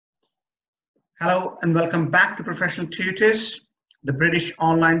Hello and welcome back to Professional Tutors, the British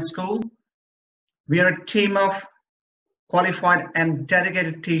online school. We are a team of qualified and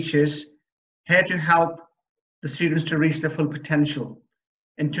dedicated teachers here to help the students to reach their full potential.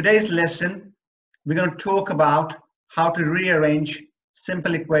 In today's lesson, we're going to talk about how to rearrange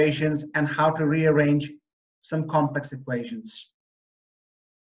simple equations and how to rearrange some complex equations.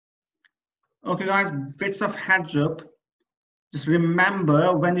 Okay guys, bits of heads up. Just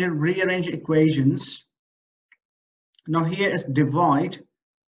remember when you rearrange equations, now here is divide.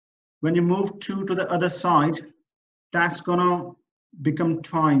 When you move 2 to the other side, that's gonna become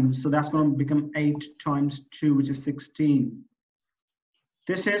times. So that's gonna become 8 times 2, which is 16.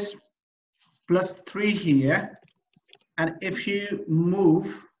 This is plus 3 here. And if you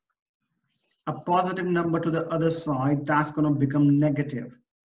move a positive number to the other side, that's gonna become negative.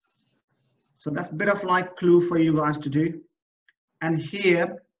 So that's a bit of like clue for you guys to do. And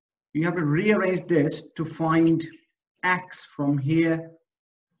here you have to rearrange this to find x from here.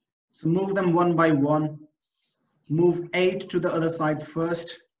 So move them one by one. Move 8 to the other side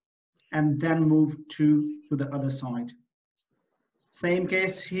first, and then move 2 to the other side. Same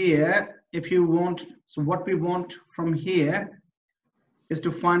case here. If you want, so what we want from here is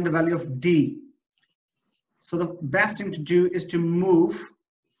to find the value of d. So the best thing to do is to move,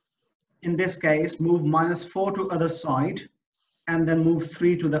 in this case, move -4 to other side, and then move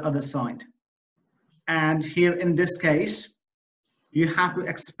 3 to the other side. And here in this case, you have to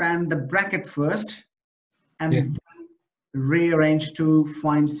expand the bracket first and then rearrange to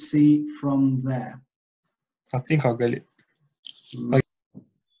find c from there. I think I'll get it.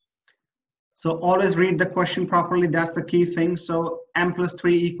 So always read the question properly. That's the key thing. So m plus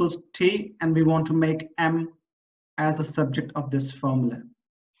 3 equals t, and we want to make m as the subject of this formula.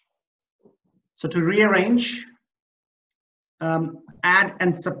 So to rearrange, add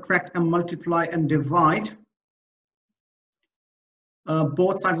and subtract and multiply and divide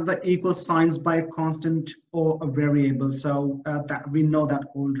both sides of the equal signs by a constant or a variable. So that we know that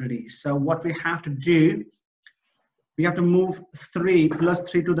already. So what we have to do, we have to move 3 plus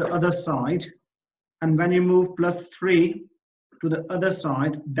 3 to the other side. And when you move plus 3 to the other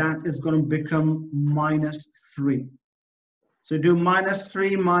side, that is going to become -3. So do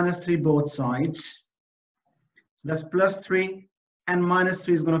 -3 both sides. So that's plus 3, and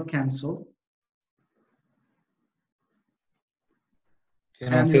 -3 is going to cancel.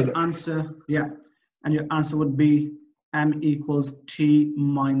 And your answer, and your answer would be m equals t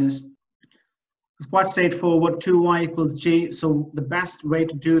minus. It's quite straightforward. 2y equals g. So the best way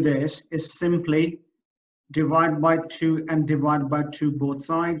to do this is simply divide by 2 and divide by 2 both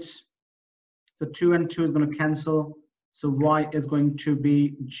sides. So 2 and 2 is going to cancel. So y is going to be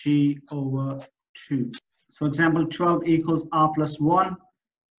g over 2. For example, 12 equals r plus 1.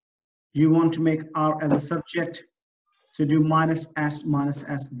 You want to make r as a subject. So do minus s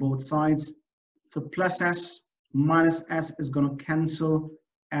both sides. So plus s minus s is going to cancel,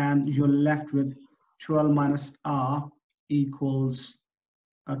 and you're left with 12 minus r equals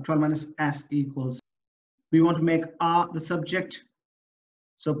 12 minus s equals. We want to make r the subject.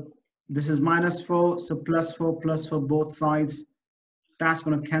 So this is -4. So plus 4 both sides. That's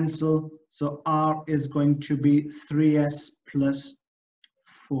going to cancel. So r is going to be 3s plus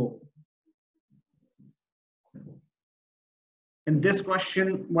 4. In this question,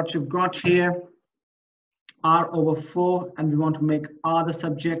 what you've got here, r over 4, and we want to make r the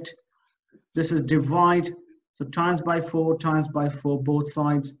subject. This is divide. So times by 4 both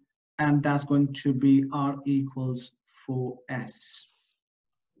sides, and that's going to be r equals 4s.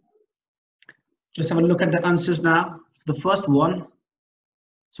 Just have a look at the answers now. The first one.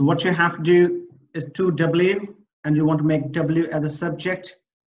 So what you have to do is 2w, and you want to make w as a subject.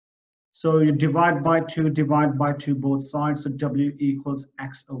 So you divide by 2 both sides. So w equals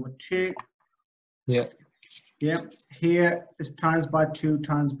x over 2. Yeah. Here is times by 2.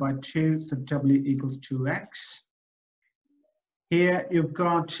 So w equals 2x. Here you've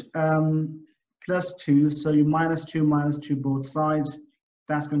got plus 2. So you -2 both sides.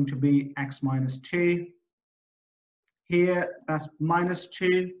 That's going to be x minus 2. Here, that's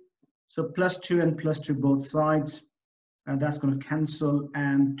 -2. So plus 2 and plus 2 both sides. And that's going to cancel,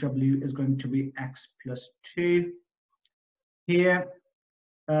 and w is going to be x plus 2. Here,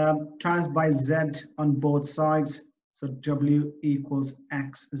 times by z on both sides. So w equals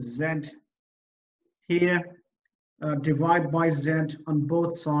xz. Here, divide by z on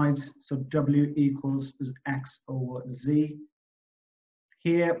both sides. So w equals x over z.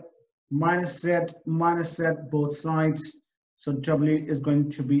 Here, minus z both sides. So w is going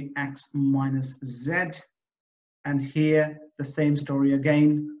to be x minus z. And here, the same story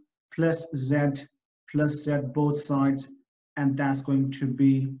again. plus z both sides, and that's going to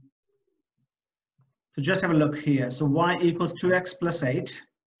be, so just have a look here. So y equals 2x plus 8,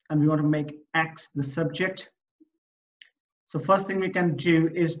 and we want to make x the subject. So first thing we can do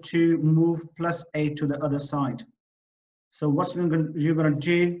is to move plus 8 to the other side. So what you're going to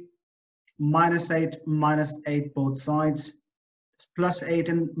do, minus 8 both sides. Plus 8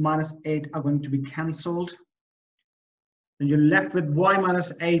 and minus 8 are going to be cancelled. And you're left with y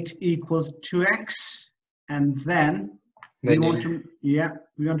minus 8 equals 2x. And then we want to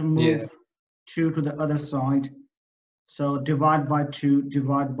move 2 to the other side. So divide by 2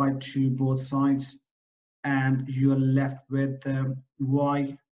 both sides. And you're left with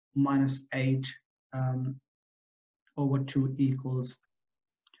y minus 8 over 2 equals.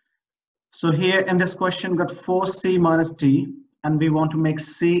 So here in this question, we've got 4c minus d, and we want to make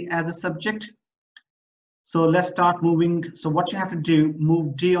c as a subject. So let's start moving. So what you have to do,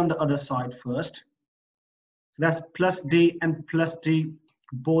 move d on the other side first. So that's plus d and plus d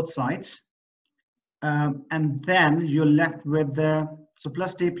both sides. And then you're left with so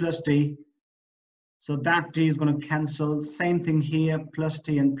plus d. So that d is going to cancel. Same thing here, plus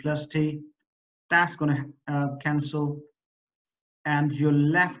d and plus d. That's going to cancel. And you're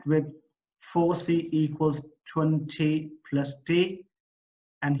left with 4c equals 20 plus d.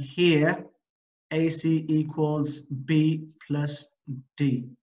 And here, AC equals B plus D.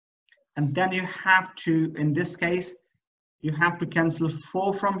 And then you have to, in this case, you have to cancel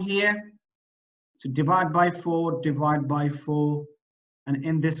 4 from here. So divide by 4. And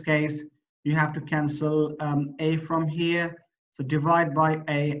in this case, you have to cancel A from here. So divide by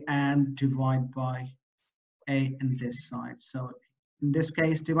A and divide by A in this side. So in this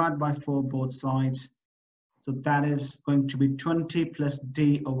case, divide by 4 both sides. So that is going to be 20 plus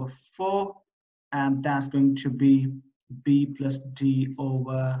D over 4. And that's going to be B plus D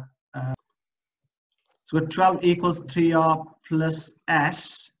over. So 12 equals 3R plus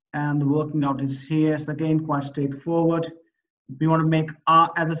S. And the working out is here. So again, quite straightforward. We want to make R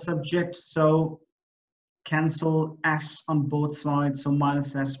as a subject. So cancel S on both sides. So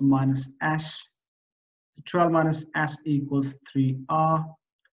minus S minus S. 12 minus S equals 3R.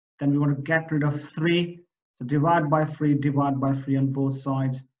 Then we want to get rid of 3. So divide by 3 on both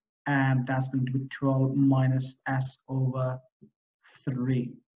sides. And that's going to be 12 minus S over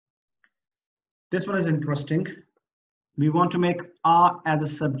 3. This one is interesting. We want to make R as a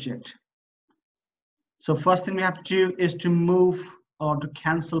subject. So first thing we have to do is to move or to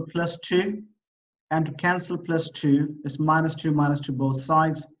cancel plus 2. And to cancel plus 2 is minus 2 both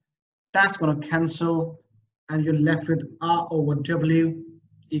sides. That's going to cancel. And you're left with R over W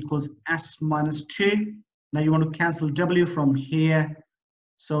equals S minus 2. Now you want to cancel W from here.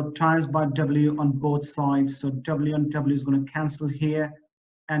 So times by W on both sides. So W and W is going to cancel here.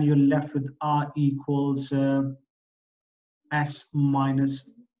 And you're left with R equals S minus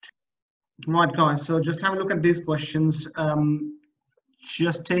 2. Right, guys. So just have a look at these questions.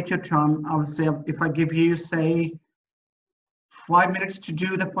 Just take your time. I would say if I give you, say, 5 minutes to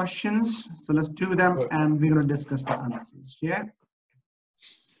do the questions. So let's do them and we're going to discuss the answers. Yeah.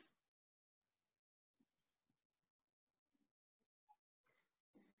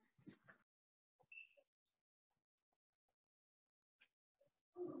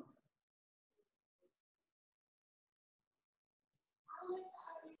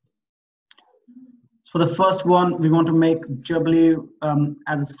 For the first one, we want to make W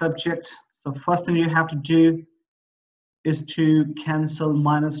as a subject. So first thing you have to do is to cancel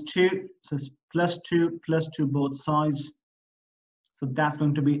minus 2. So it's plus 2 both sides. So that's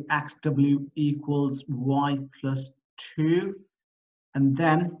going to be XW equals Y plus 2. And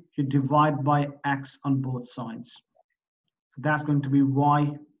then you divide by X on both sides. So that's going to be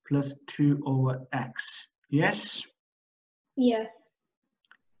Y plus 2 over X. Yes? Yeah.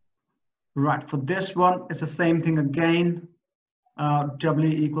 Right, for this one, it's the same thing again. W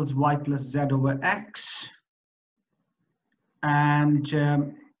equals Y plus Z over X. And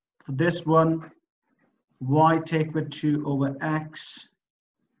for this one, Y take with 2 over X.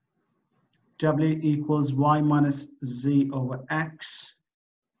 W equals Y minus Z over X.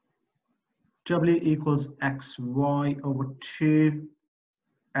 W equals XY over 2.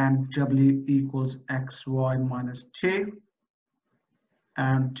 And W equals XY minus 2.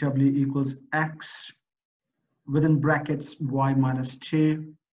 And W equals X within brackets Y minus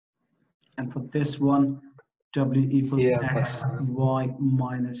 2. And for this one, W equals X, Y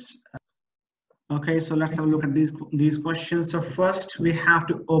minus. Okay, so let's have a look at these questions. So first we have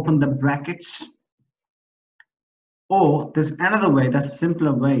to open the brackets. Or there's another way, that's a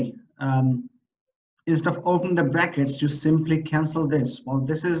simpler way. instead of opening the brackets, you simply cancel this. Well,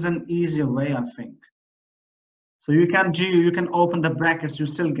 this is an easier way, I think. So you can open the brackets, you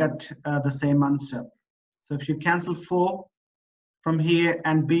still get the same answer. So if you cancel 4 from here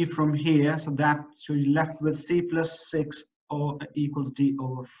and B from here, so you're left with C plus 6 or equals D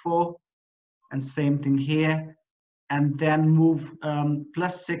over 4. And same thing here. And then move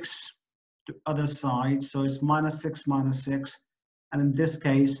plus 6 to other side. So it's minus 6, minus 6. And in this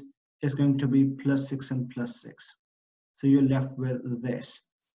case, it's going to be plus 6 and plus 6. So you're left with this.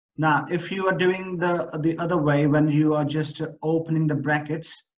 Now, if you are doing the other way, when you are just opening the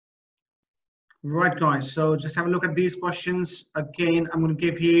brackets, right, guys, so just have a look at these questions. Again, I'm going to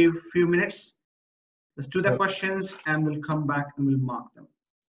give you a few minutes. Let's do the questions and we'll come back and we'll mark them.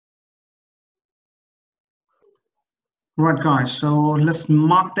 Right, guys, so let's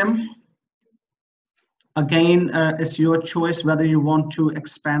mark them. Again, it's your choice whether you want to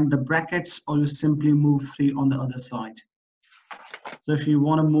expand the brackets or you simply move 3 on the other side. So if you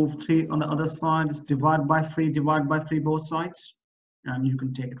want to move 3 on the other side, it's divide by 3 both sides. And you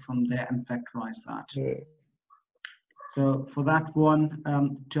can take it from there and factorize that. Yeah. So for that one,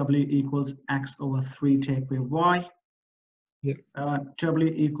 W equals X over 3 take away Y. Yeah.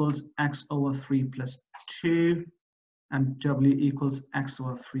 W equals X over 3 plus 2. And W equals X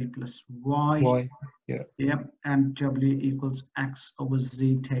over 3 plus Y. Y. Yeah. Yep. And W equals X over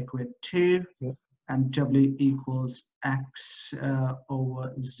Z take away 2. Yeah. And W equals X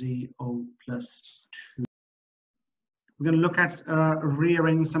over Z O plus 2. We're going to look at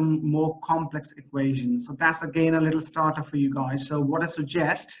rearranging some more complex equations. So that's again a little starter for you guys. So what I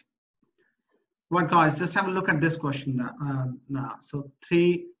suggest, right, guys, just have a look at this question now. So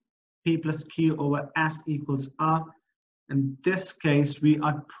 3P plus Q over S equals R. In this case, we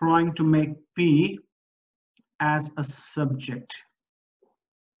are trying to make P as a subject.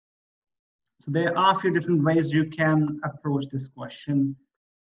 So there are a few different ways you can approach this question.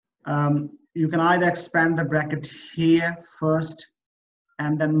 You can either expand the bracket here first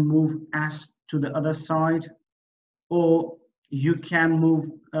and then move S to the other side, or you can move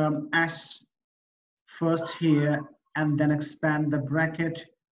S first here and then expand the bracket,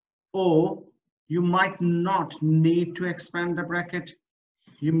 or you might not need to expand the bracket.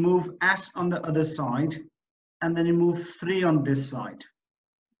 You move S on the other side and then you move 3 on this side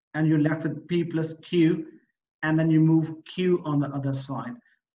and you're left with P plus Q, and then you move Q on the other side.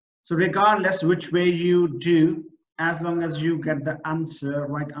 So regardless which way you do, as long as you get the answer,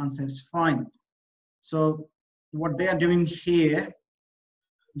 right answer is fine. So what they are doing here,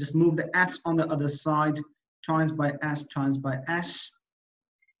 just move the S on the other side, times by S, times by S,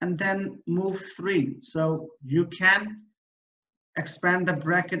 and then move 3. So you can expand the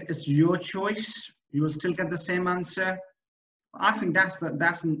bracket, it's your choice. You will still get the same answer. I think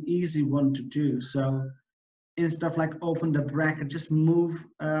that's an easy one to do. So instead of like open the bracket, just move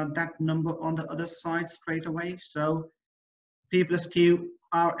that number on the other side straight away. So P plus Q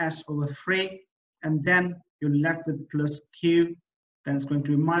RS over 3, and then you're left with plus Q. Then it's going to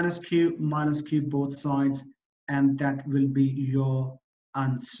be minus Q both sides, and that will be your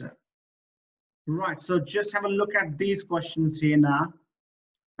answer. Right, so just have a look at these questions here now.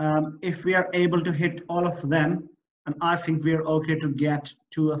 If we are able to hit all of them, and I think we're okay to get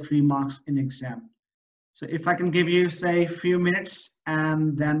 2 or 3 marks in exam. So if I can give you, say, a few minutes,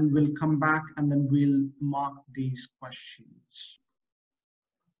 and then we'll come back and then we'll mark these questions.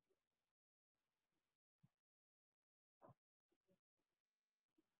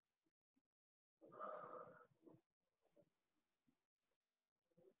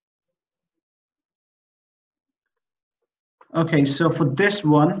 Okay, so for this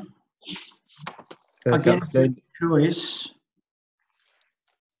one, again, choice.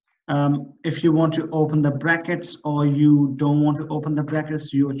 If you want to open the brackets or you don't want to open the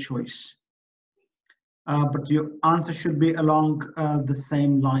brackets, your choice. But your answer should be along the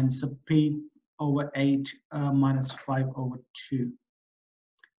same line. So P over 8 minus 5 over 2.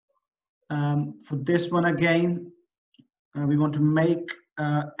 For this one again, we want to make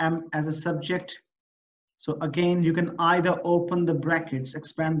M as a subject. So again, you can either open the brackets,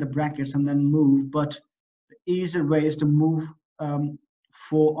 expand the brackets, and then move, but the easier way is to move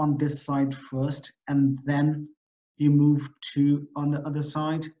 4 on this side first, and then you move 2 on the other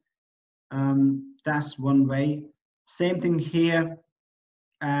side. That's one way. Same thing here,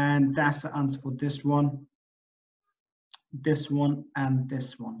 and that's the answer for this one, and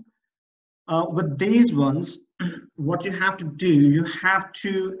this one. With these ones, what you have to do, you have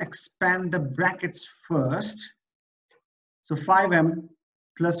to expand the brackets first. So 5m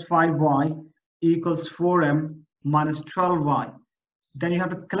plus 5y equals 4m minus 12y. Then you have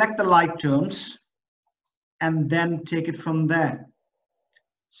to collect the like terms and then take it from there.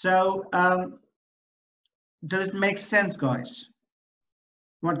 So does it make sense, guys?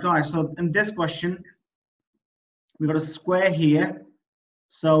 What, guys? So in this question, we got a square here.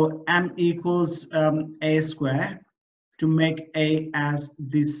 So m equals a square to make a as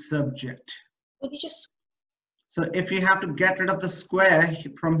the subject. Would you just? So if you have to get rid of the square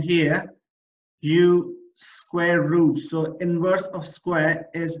from here, you square root. So inverse of square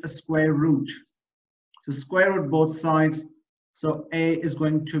is a square root. So square root both sides. So a is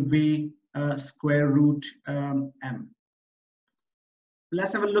going to be square root m.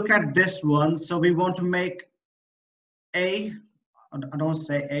 Let's have a look at this one. So we want to make a, I don't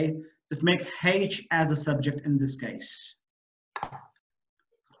say a, just make h as a subject in this case.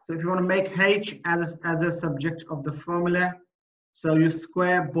 So if you want to make h as a subject of the formula, so you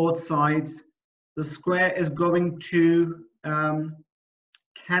square both sides. The square is going to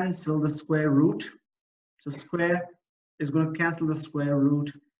cancel the square root. So square is going to cancel the square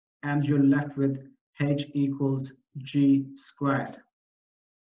root, and you're left with h equals g squared.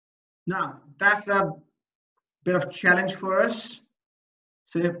 Now, that's a bit of challenge for us.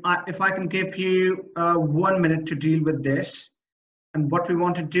 So if I can give you 1 minute to deal with this, and what we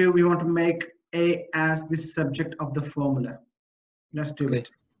want to do, we want to make a as the subject of the formula. Let's do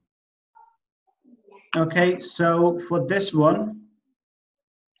it. Okay, so for this one,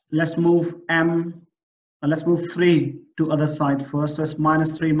 let's move let's move 3 to other side first. So it's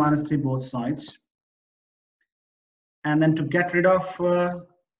 -3 both sides. And then to get rid of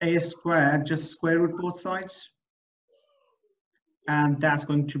a squared, just square root both sides. And that's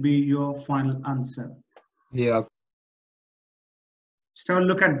going to be your final answer. Yeah. So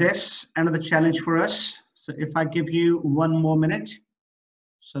look at this, another challenge for us. So if I give you 1 more minute,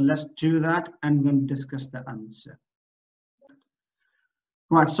 so let's do that and we'll discuss the answer.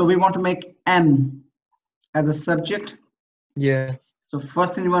 Right, so we want to make n as a subject. Yeah. So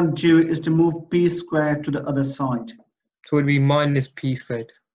first thing you want to do is to move p squared to the other side. So it would be minus p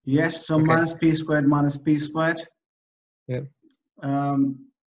squared. Yes, so Okay. minus p squared. Yeah.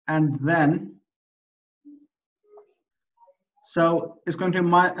 And then, so it's going to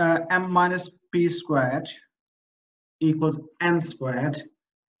m minus p squared equals n squared.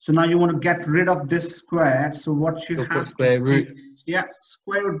 So now you want to get rid of this squared. So what you So have square to root. do, yeah,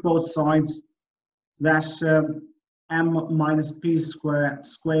 square root both sides. That's m minus p squared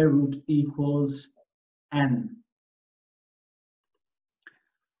square root equals n.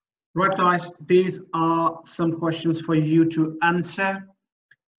 Right, guys, these are some questions for you to answer.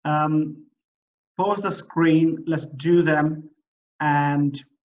 Pause the screen, let's do them, and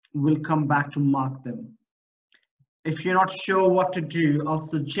we'll come back to mark them. If you're not sure what to do, I'll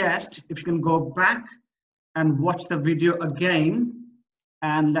suggest if you can go back and watch the video again,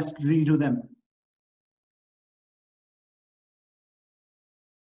 and let's redo them.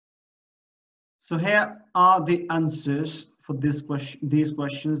 So here are the answers for these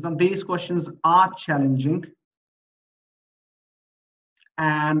questions. Now, these questions are challenging,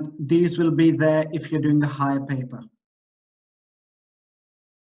 and these will be there if you're doing the higher paper.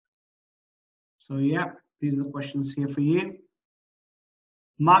 So yeah, these are the questions here for you.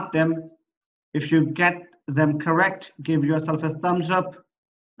 Mark them. If you get them correct, give yourself a thumbs up.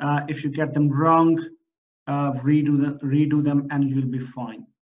 If you get them wrong, redo them and you'll be fine.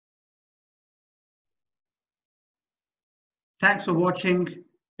 Thanks for watching.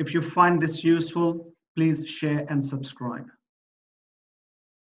 If you find this useful, please share and subscribe.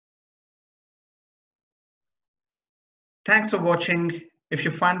 Thanks for watching. If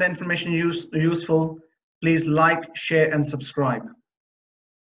you find the information useful, please like, share, and subscribe.